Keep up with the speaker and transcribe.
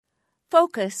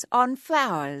Focus on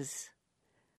flowers.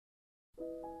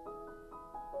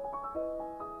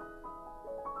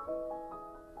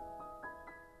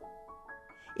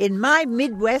 In my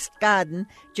Midwest garden,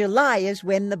 July is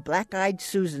when the black-eyed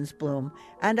Susans bloom,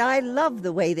 and I love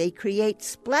the way they create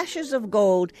splashes of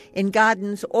gold in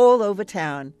gardens all over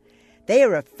town. They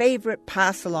are a favorite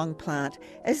pass-along plant,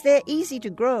 as they're easy to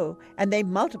grow and they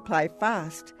multiply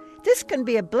fast. This can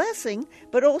be a blessing,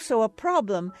 but also a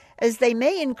problem, as they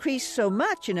may increase so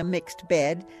much in a mixed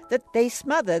bed that they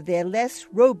smother their less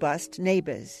robust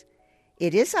neighbors.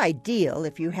 It is ideal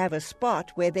if you have a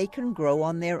spot where they can grow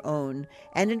on their own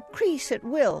and increase at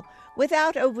will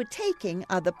without overtaking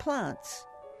other plants.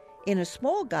 In a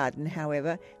small garden,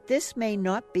 however, this may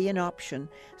not be an option,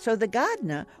 so the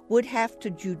gardener would have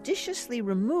to judiciously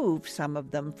remove some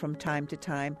of them from time to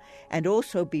time and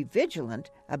also be vigilant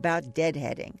about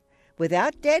deadheading.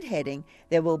 Without deadheading,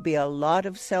 there will be a lot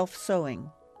of self-sowing.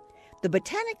 The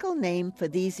botanical name for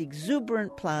these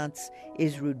exuberant plants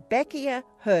is Rudbeckia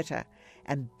hirta,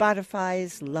 and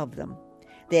butterflies love them.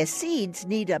 Their seeds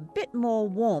need a bit more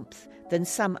warmth than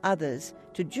some others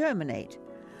to germinate,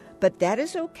 but that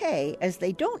is okay, as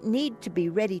they don't need to be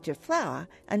ready to flower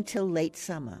until late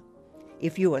summer.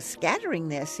 If you are scattering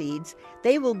their seeds,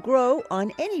 they will grow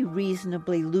on any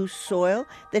reasonably loose soil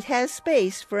that has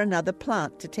space for another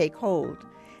plant to take hold.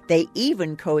 They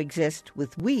even coexist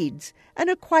with weeds and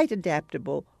are quite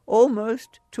adaptable,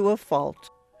 almost to a fault.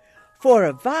 For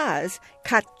a vase,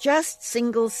 cut just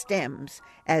single stems,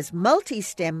 as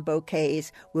multi-stem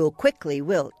bouquets will quickly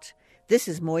wilt. This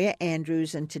is Moya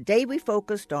Andrews, and today we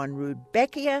focused on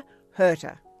Rudbeckia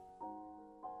hirta.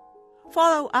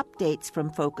 Follow updates from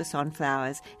Focus on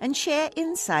Flowers and share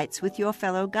insights with your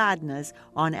fellow gardeners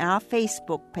on our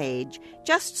Facebook page.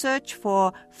 Just search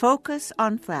for Focus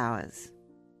on Flowers.